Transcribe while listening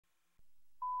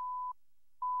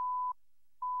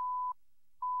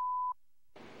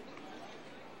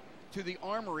To the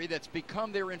armory that's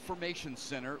become their information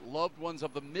center, loved ones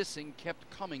of the missing kept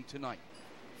coming tonight.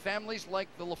 Families like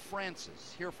the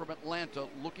LaFrances, here from Atlanta,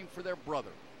 looking for their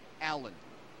brother, Alan,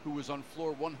 who was on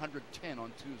floor 110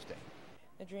 on Tuesday.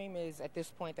 The dream is at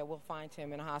this point that we'll find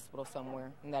him in a hospital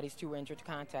somewhere and that he's too injured to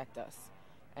contact us.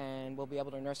 And we'll be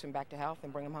able to nurse him back to health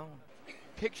and bring him home.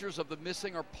 Pictures of the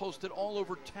missing are posted all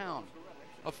over town.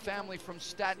 A family from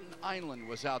Staten Island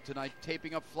was out tonight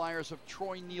taping up flyers of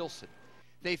Troy Nielsen.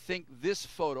 They think this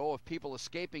photo of people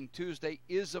escaping Tuesday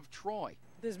is of Troy.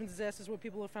 There's been disasters where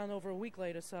people are found over a week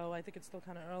later, so I think it's still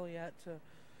kind of early yet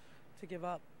to give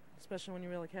up, especially when you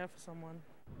really care for someone.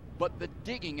 But the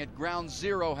digging at Ground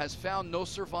Zero has found no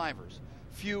survivors.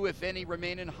 Few, if any,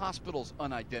 remain in hospitals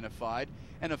unidentified,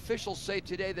 and officials say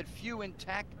today that few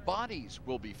intact bodies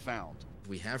will be found.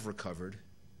 We have recovered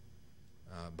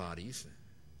bodies,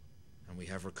 and we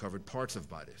have recovered parts of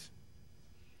bodies.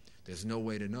 There's no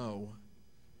way to know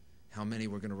how many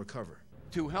we're going to recover.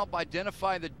 To help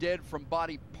identify the dead from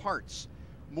body parts,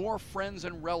 more friends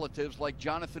and relatives like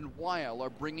Jonathan Weil are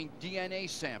bringing DNA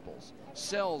samples,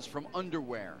 cells from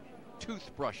underwear,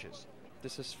 toothbrushes.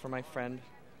 This is for my friend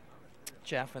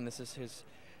Jeff, and this is his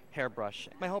hairbrush.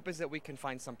 My hope is that we can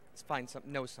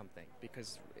know something,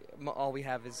 because all we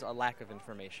have is a lack of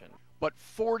information. But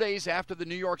 4 days after the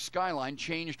New York skyline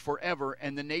changed forever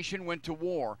and the nation went to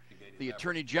war, the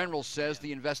Attorney General says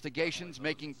the investigation's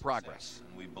making progress.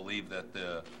 We believe that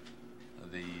the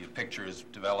picture is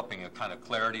developing a kind of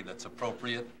clarity that's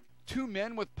appropriate. 2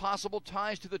 men with possible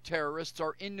ties to the terrorists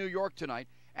are in New York tonight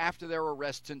after their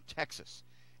arrests in Texas,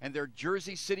 and their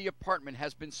Jersey City apartment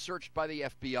has been searched by the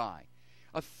FBI.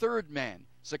 A 3rd man,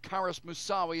 Zakaris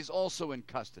Moussaoui, is also in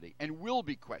custody and will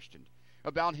be questioned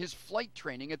about his flight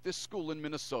training at this school in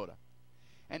Minnesota.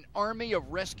 An army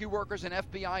of rescue workers and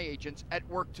FBI agents at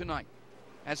work tonight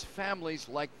as families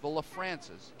like the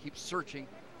LaFrances keep searching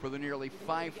for the nearly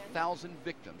 5,000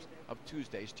 victims of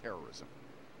Tuesday's terrorism.